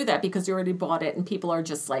can do that because you already bought it and people are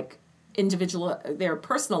just, like, they're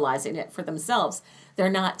personalizing it for themselves. They're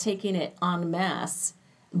not taking it en masse,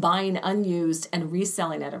 buying unused and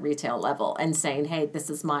reselling at a retail level and saying, hey, this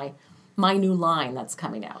is my new line that's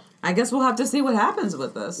coming out. I guess we'll have to see what happens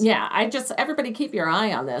with this. Yeah, everybody keep your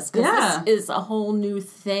eye on this because this is a whole new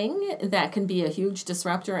thing that can be a huge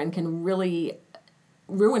disruptor and can really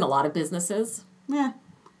ruin a lot of businesses. Yeah.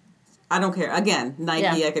 I don't care. Again,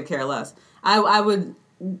 Nike, I could care less. I would...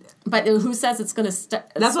 But who says it's going to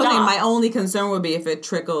stop? That's what I mean. My only concern would be if it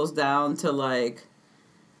trickles down to, like,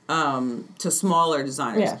 to smaller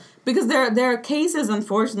designers. Yeah. Because there are cases,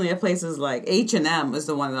 unfortunately, of places like H&M is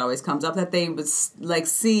the one that always comes up, that they would, like,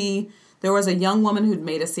 see... There was a young woman who'd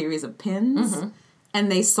made a series of pins,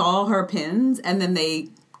 and they saw her pins, and then they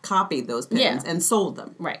copied those pins and sold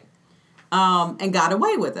them. Right. And got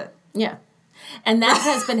away with it. Yeah. And that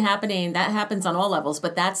has been happening. That happens on all levels,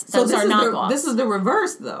 but those are knockoffs. This is the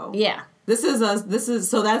reverse, though. Yeah.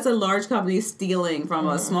 So that's a large company stealing from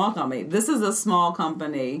a small company. This is a small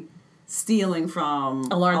company stealing from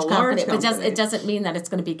a large company. But it doesn't mean that it's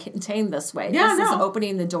going to be contained this way. Yeah, this is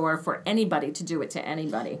opening the door for anybody to do it to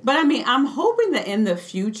anybody. But I mean, I'm hoping that in the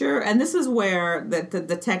future, and this is where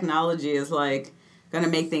the technology is like going to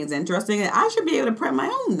make things interesting. I should be able to print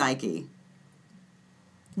my own Nike.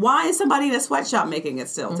 Why is somebody in a sweatshop making it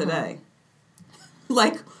still today?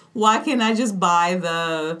 Like, why can't I just buy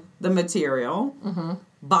the material,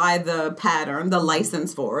 buy the pattern, the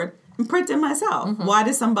license for it, and print it myself? Why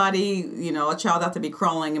does somebody, a child have to be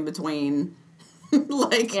crawling in between, you know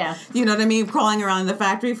what I mean, crawling around the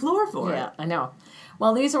factory floor for it? Yeah, I know.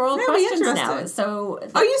 Well, these are all questions now. So,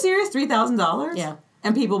 are you serious? $3,000? Yeah.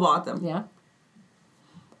 And people bought them? Yeah.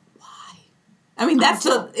 I mean,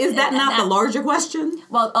 is that not the larger question?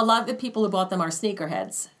 Well, a lot of the people who bought them are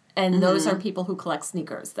sneakerheads. And those are people who collect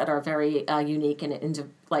sneakers that are very unique and into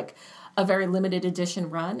like a very limited edition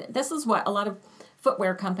run. This is what a lot of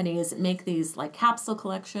footwear companies make, these like capsule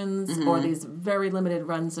collections or these very limited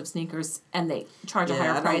runs of sneakers, and they charge a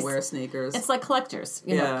higher price. I don't wear sneakers. It's like collectors,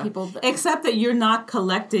 you know, people. Except that you're not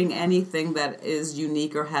collecting anything that is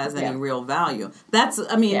unique or has any real value.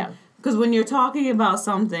 Because when you're talking about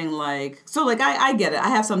something like... So, like, I get it. I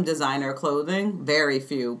have some designer clothing. Very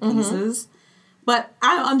few pieces. But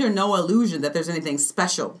I'm under no illusion that there's anything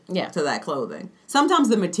special to that clothing. Sometimes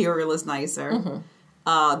the material is nicer.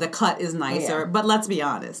 Mm-hmm. The cut is nicer. But let's be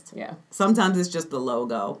honest. Yeah. Sometimes it's just the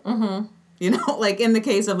logo. Mm-hmm. You know, like in the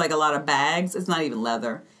case of like a lot of bags, it's not even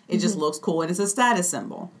leather. It just looks cool and it's a status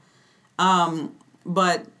symbol.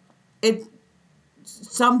 But it's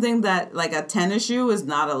something that like a tennis shoe is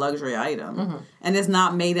not a luxury item. And it's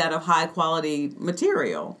not made out of high quality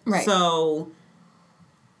material. Right. So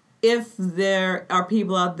if there are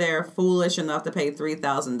people out there foolish enough to pay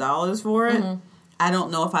 $3,000 for it, I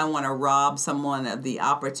don't know if I want to rob someone of the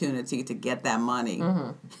opportunity to get that money.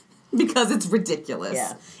 Because it's ridiculous.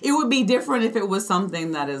 Yeah. It would be different if it was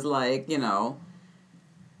something that is like, you know,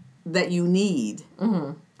 that you need.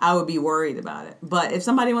 I would be worried about it. But if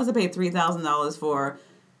somebody wants to pay $3,000 for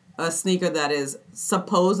a sneaker that is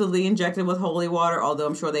supposedly injected with holy water, although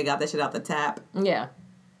I'm sure they got that shit out the tap. Yeah.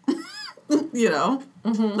 You know?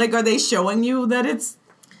 Like, are they showing you that it's...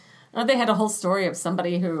 They had a whole story of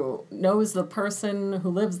somebody who knows the person who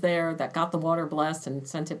lives there that got the water blessed and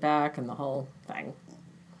sent it back and the whole thing.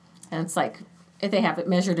 And it's like, if they have it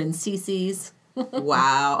measured in cc's.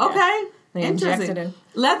 Wow. Okay. They injected it.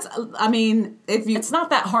 It's not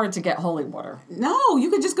that hard to get holy water. No, you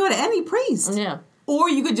could just go to any priest. Yeah. Or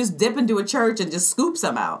you could just dip into a church and just scoop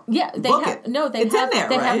some out. Yeah, they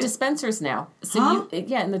have dispensers now. So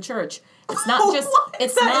in the church. It's not just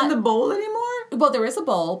it's not in the bowl anymore? Well, there is a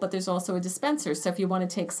bowl, but there's also a dispenser. So if you want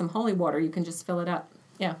to take some holy water, you can just fill it up.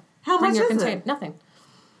 Yeah. How much is it? Nothing.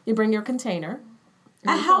 You bring your container.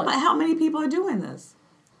 How many people are doing this?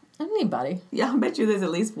 Anybody. Yeah, I bet you there's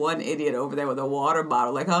at least one idiot over there with a water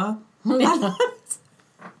bottle. Like, huh? I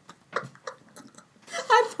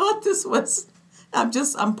thought this was...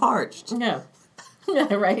 I'm parched. Yeah.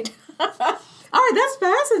 Yeah, right. All right, that's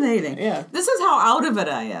fascinating. Yeah. This is how out of it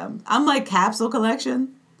I am. I'm like capsule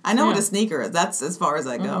collection. I know what a sneaker is. That's as far as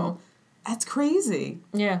I go. That's crazy.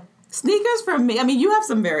 Yeah. Sneakers for me, I mean, you have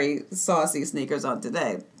some very saucy sneakers on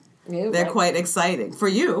today. They're quite exciting. For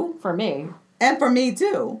you. For me. And for me,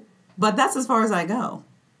 too. But that's as far as I go.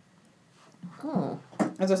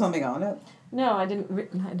 Is there something on it? No, I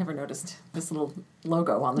didn't. I never noticed this little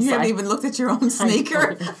logo on the side. You haven't even looked at your own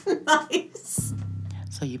sneaker? Nice.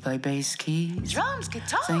 So you play bass keys, drums,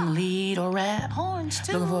 guitar, sing lead or rap, horns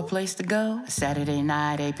too. Looking for a place to go? Saturday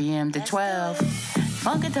night, 8 p.m. to 12.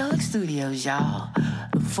 Funkadelic Studios, y'all.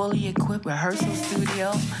 A fully equipped rehearsal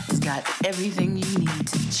studio. It's got everything you need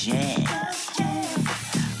to jam.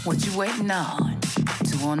 What you waiting on?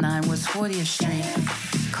 209 West 40th Street.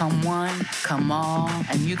 Come one, come all,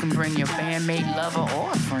 and you can bring your bandmate, lover,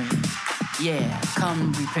 or a friend. Yeah,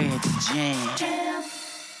 come prepared to jam.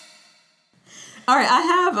 All right, I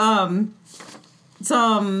have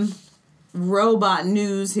some robot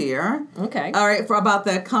news here. Okay. All right, about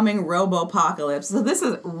the coming robo-apocalypse. So this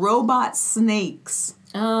is robot snakes.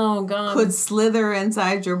 Oh, God. Could slither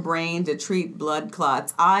inside your brain to treat blood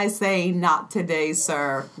clots. I say not today,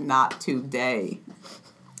 sir. Not today.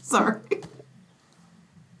 Sorry.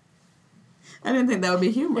 I didn't think that would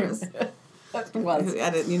be humorous.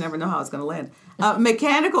 You never know how it's going to land.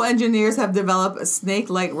 Mechanical engineers have developed a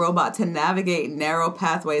snake-like robot to navigate narrow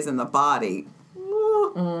pathways in the body.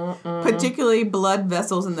 Particularly blood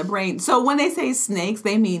vessels in the brain. So when they say snakes,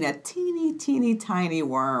 they mean a teeny, teeny, tiny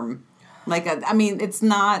worm. It's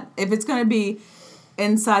not... If it's going to be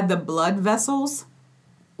inside the blood vessels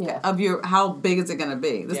of your... How big is it going to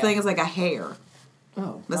be? This thing is like a hair.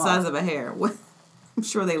 Oh, the size of a hair. I'm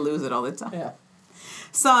sure they lose it all the time. Yeah.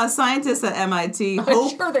 So scientists at MIT I'm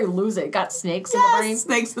sure they lose it. Got snakes in the brain?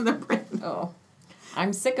 Snakes in the brain. Oh.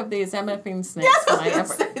 I'm sick of these MFing snakes.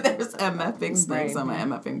 Yes, there's MFing snakes on my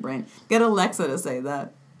MFing brain. Get Alexa to say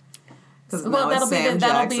that. Well, that'll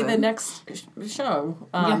be the next show,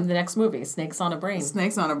 the next movie, Snakes on a Brain.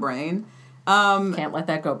 Snakes on a Brain. Can't let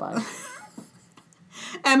that go by.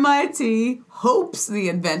 MIT hopes the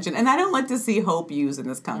invention, and I don't like to see hope used in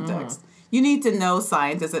this context. You need to know,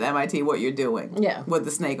 scientists at MIT, what you're doing with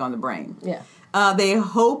the snake on the brain. Yeah. They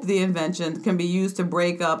hope the invention can be used to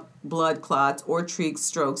break up blood clots or treat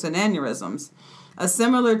strokes and aneurysms. A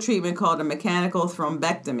similar treatment called a mechanical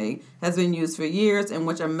thrombectomy has been used for years, in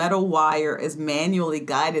which a metal wire is manually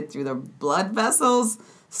guided through the blood vessels,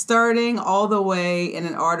 starting all the way in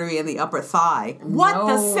an artery in the upper thigh. What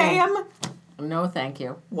the Sam? No, thank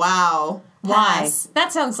you. Wow. Why?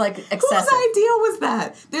 That sounds like excessive. Whose idea was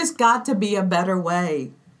that? There's got to be a better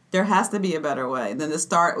way. There has to be a better way than to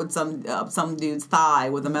start with some dude's thigh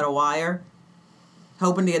with a metal wire,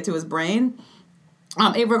 hoping to get to his brain.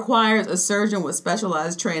 It requires a surgeon with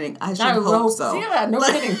specialized training. I should hope so. Yeah, no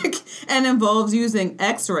kidding. And involves using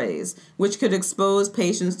X-rays, which could expose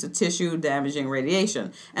patients to tissue-damaging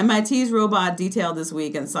radiation. MIT's robot, detailed this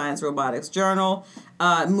week in Science Robotics Journal,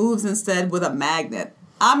 moves instead with a magnet.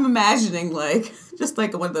 I'm imagining just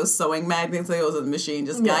like one of those sewing magnets that goes in the machine,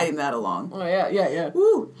 just guiding that along. Oh, yeah.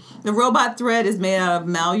 Woo. The robot thread is made out of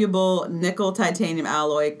malleable nickel titanium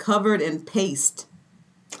alloy covered in paste.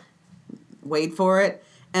 Wait for it.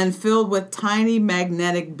 And filled with tiny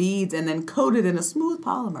magnetic beads and then coated in a smooth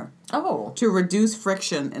polymer. Oh. To reduce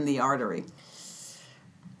friction in the artery.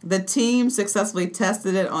 The team successfully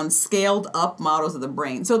tested it on scaled up models of the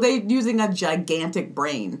brain. So they're using a gigantic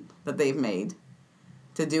brain that they've made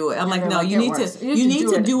to do it. I'm like, no, you need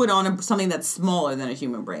to do it on something that's smaller than a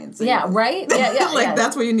human brain. So right? Yeah.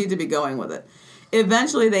 That's where you need to be going with it.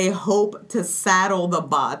 Eventually, they hope to saddle the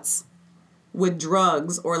bots with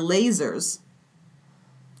drugs or lasers.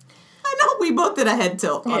 I know we both did a head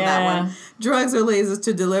tilt on that one. Drugs or lasers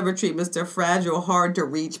to deliver treatments to fragile,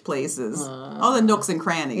 hard-to-reach places. All the nooks and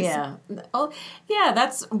crannies. Yeah. Oh, yeah,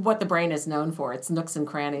 that's what the brain is known for. It's nooks and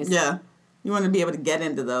crannies. Yeah. You want to be able to get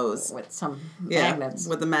into those. With some magnets.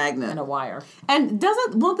 With a magnet. And a wire. And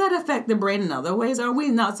won't that affect the brain in other ways? Are we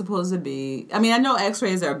not supposed to be... I mean, I know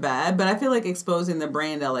x-rays are bad, but I feel like exposing the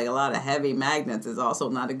brain to a lot of heavy magnets is also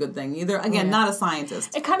not a good thing either. Again, not a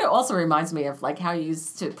scientist. It kind of also reminds me of how you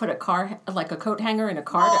used to put a coat hanger in a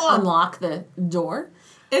car to unlock the door.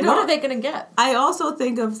 What are they going to get? I also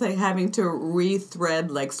think of having to re-thread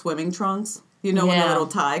swimming trunks. You know when the little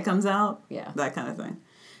tie comes out? Yeah. That kind of thing.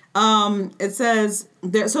 It says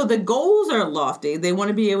so the goals are lofty. They want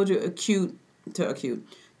to be able to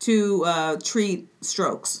treat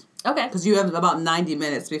strokes. Okay. Because you have about 90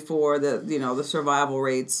 minutes before the survival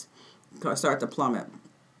rates start to plummet,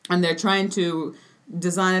 and they're trying to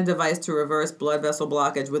design a device to reverse blood vessel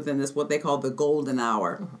blockage within this what they call the golden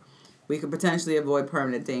hour. Mm-hmm. We could potentially avoid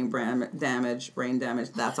permanent brain damage.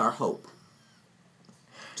 That's our hope.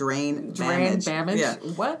 Drain damage. Yeah.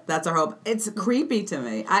 What? That's our hope. It's creepy to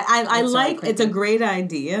me. It's a great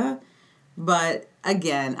idea, but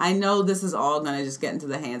again, I know this is all going to just get into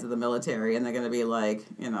the hands of the military, and they're going to be like,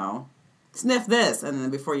 sniff this, and then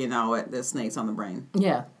before you know it, there's snakes on the brain.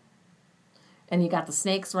 Yeah. And you got the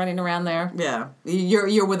snakes running around there. Yeah.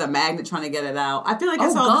 You're with a magnet trying to get it out. I feel like I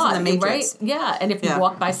saw this in the Matrix. Right? Yeah. And if you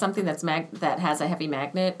walk by something that has a heavy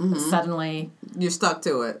magnet, suddenly... You're stuck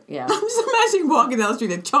to it. Yeah. I'm just imagining walking down the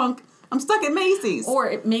street and chunk. I'm stuck at Macy's. Or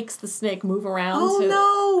it makes the snake move around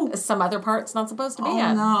to some other part it's not supposed to be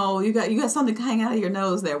at. Oh, no. You got something hanging out of your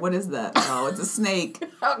nose there. What is that? Oh, it's a snake.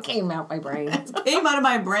 It came out my brain. It came out of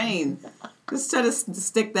my brain. Just try to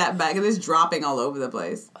stick that back. And it's dropping all over the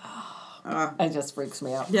place. It just freaks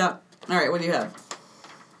me out. Yeah. All right, what do you have?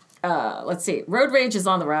 Let's see. Road rage is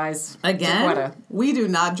on the rise. Again? We do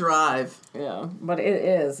not drive. Yeah, but it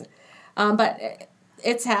is. But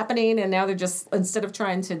it's happening, and now they're just, instead of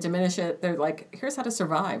trying to diminish it, they're like, here's how to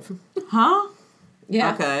survive. Huh?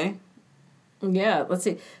 Yeah. Okay. Yeah, let's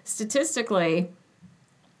see. Statistically,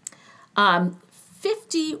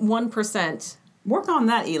 51%. Work on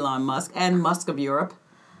that, Elon Musk, and Musk of Europe.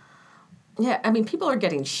 Yeah, I mean, people are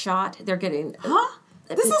getting shot. They're getting... Huh?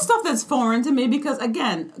 This is stuff that's foreign to me because,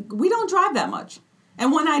 again, we don't drive that much.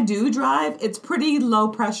 And when I do drive, it's pretty low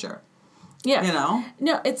pressure. Yeah.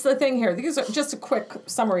 No, it's the thing here. These are just a quick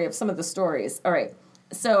summary of some of the stories. All right.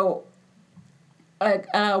 So,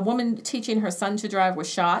 a woman teaching her son to drive was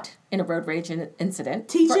shot in a road rage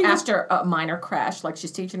incident. After a minor crash. Like,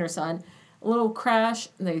 she's teaching her son. A little crash,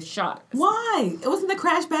 and they shot. Why? Wasn't the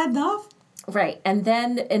crash bad enough? Right. And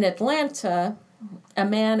then in Atlanta, a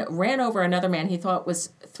man ran over another man he thought was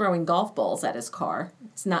throwing golf balls at his car.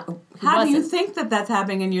 It's not. How do you think that that's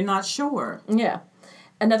happening and you're not sure? Yeah.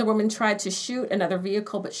 Another woman tried to shoot another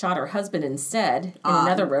vehicle but shot her husband instead in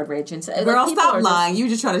another road rage incident. Girl, stop lying. You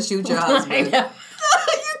just try to shoot your husband. Are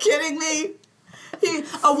you kidding me?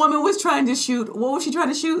 A woman was trying to shoot. What was she trying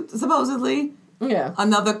to shoot, supposedly? Yeah.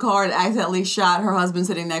 Another car and accidentally shot her husband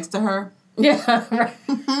sitting next to her. Yeah, right.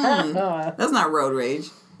 That's not road rage.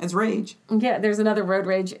 It's rage. Yeah, there's another road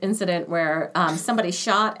rage incident where somebody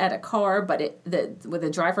shot at a car, but when the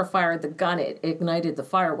driver fired the gun, it ignited the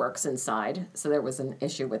fireworks inside. So there was an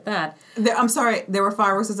issue with that. I'm sorry, there were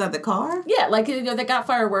fireworks inside the car? Yeah, they got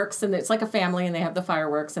fireworks, and it's like a family, and they have the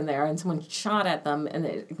fireworks in there, and someone shot at them, and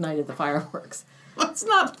it ignited the fireworks. It's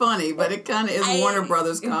not funny, but it kind of is Warner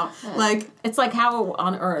Brothers. It's like, how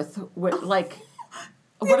on earth would,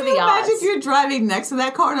 what are the odds? Imagine if you're driving next to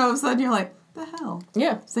that car and all of a sudden you're like, The hell?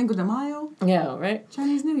 Yeah. Cinco de Mayo? Yeah, right?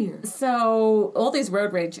 Chinese New Year. So all these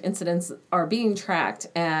road rage incidents are being tracked.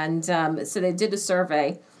 And so they did a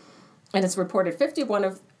survey, and it's reported 51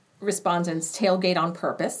 of respondents tailgate on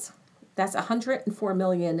purpose. That's 104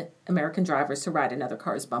 million American drivers who ride another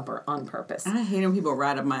car's bumper on purpose. I hate when people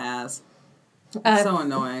ride up my ass. It's so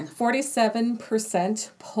annoying.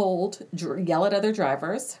 47% polled yell at other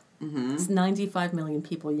drivers. Mm-hmm. It's 95 million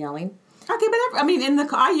people yelling. Okay, but in the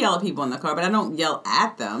car, I yell at people in the car, but I don't yell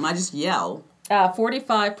at them. I just yell.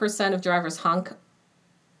 45% of drivers honk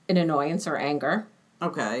in annoyance or anger.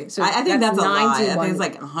 Okay. So I think that's a lie. I think it's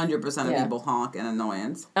like 100% of people honk in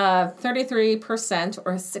annoyance. 33%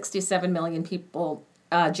 or 67 million people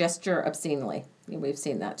gesture obscenely. We've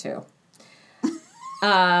seen that too.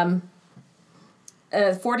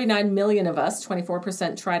 49 million of us,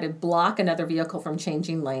 24%, try to block another vehicle from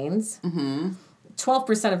changing lanes. Mm-hmm.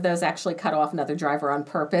 12% of those actually cut off another driver on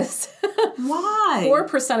purpose. Why?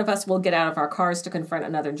 4% of us will get out of our cars to confront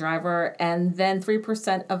another driver, and then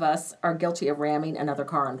 3% of us are guilty of ramming another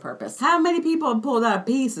car on purpose. How many people have pulled out a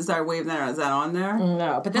piece and started waving that? Is that on there?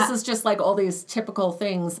 No, but this is just like all these typical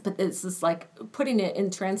things, but it's just like putting it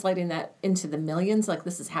in, translating that into the millions, like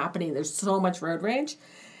this is happening. There's so much road rage.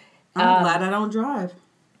 I'm glad I don't drive.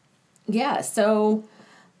 Yeah, so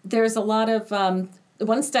there's a lot of...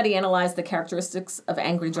 one study analyzed the characteristics of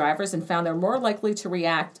angry drivers and found they're more likely to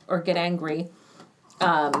react or get angry,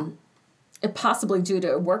 possibly due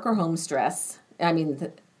to work or home stress. I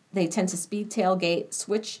mean, they tend to speed, tailgate,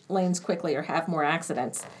 switch lanes quickly, or have more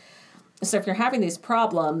accidents. So if you're having these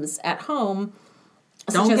problems at home...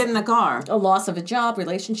 Don't get in the car. A loss of a job,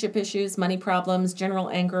 relationship issues, money problems, general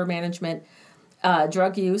anger management,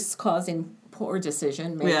 drug use causing... poor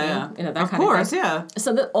decision making, that kind of thing. Of course, yeah.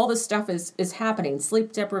 So all this stuff is happening.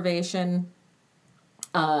 Sleep deprivation,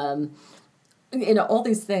 all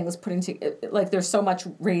these things putting to there's so much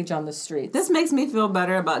rage on the streets. This makes me feel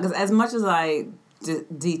better about because as much as I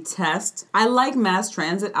detest, I like mass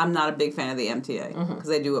transit. I'm not a big fan of the MTA because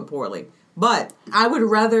they do it poorly. But I would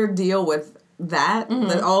rather deal with that,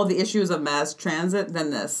 all the issues of mass transit,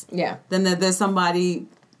 than this. Yeah. Than that there's somebody,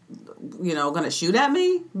 going to shoot at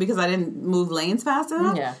me because I didn't move lanes fast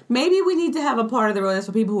enough. Yeah. Maybe we need to have a part of the road that's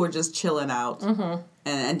for people who are just chilling out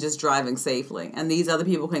and just driving safely. And these other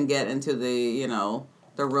people can get into the,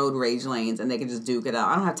 the road rage lanes and they can just duke it out.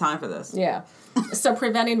 I don't have time for this. Yeah. So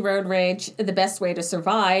preventing road rage, the best way to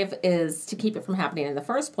survive is to keep it from happening in the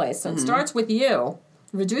first place. So it starts with you.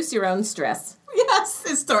 Reduce your own stress. Yes,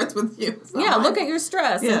 it starts with you. Look at your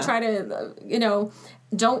stress and try to,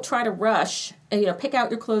 don't try to rush. And, pick out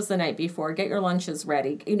your clothes the night before. Get your lunches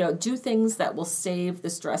ready. Do things that will save the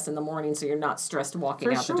stress in the morning so you're not stressed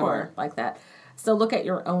walking out the door like that. So look at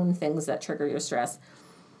your own things that trigger your stress.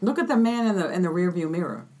 Look at the man in the rearview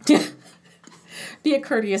mirror. Be a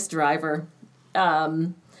courteous driver.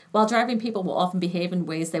 While driving, people will often behave in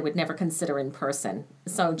ways they would never consider in person.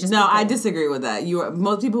 So just I disagree with that.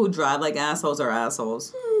 Most people who drive like assholes are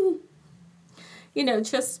assholes.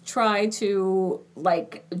 Just try to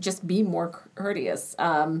just be more courteous.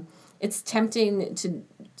 It's tempting to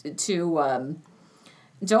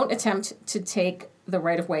don't attempt to take the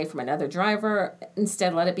right of way from another driver.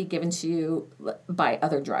 Instead, let it be given to you by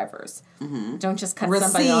other drivers. Mm-hmm. Don't just cut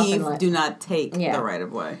somebody off. Do not take the right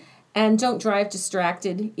of way. And don't drive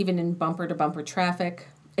distracted, even in bumper-to-bumper traffic.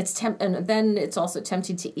 And then it's also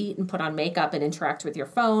tempting to eat and put on makeup and interact with your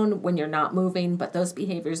phone when you're not moving. But those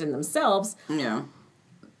behaviors in themselves,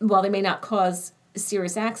 while they may not cause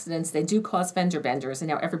serious accidents, they do cause fender benders. And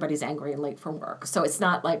now everybody's angry and late for work. So it's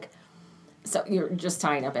not so you're just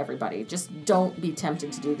tying up everybody. Just don't be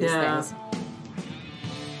tempted to do these things.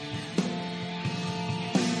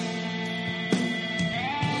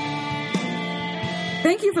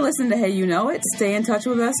 Thank you for listening to Hey You Know It. Stay in touch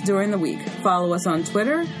with us during the week. Follow us on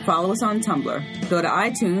Twitter. Follow us on Tumblr. Go to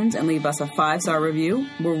iTunes and leave us a 5-star review.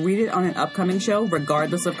 We'll read it on an upcoming show,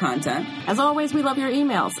 regardless of content. As always, we love your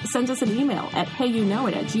emails. Send us an email at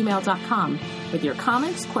heyyouknowit@gmail.com with your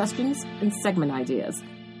comments, questions, and segment ideas.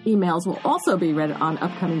 Emails will also be read on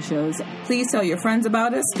upcoming shows. Please tell your friends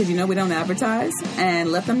about us, because we don't advertise.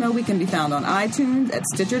 And let them know we can be found on iTunes, at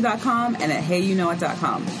Stitcher.com, and at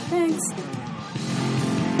heyyouknowit.com. Thanks.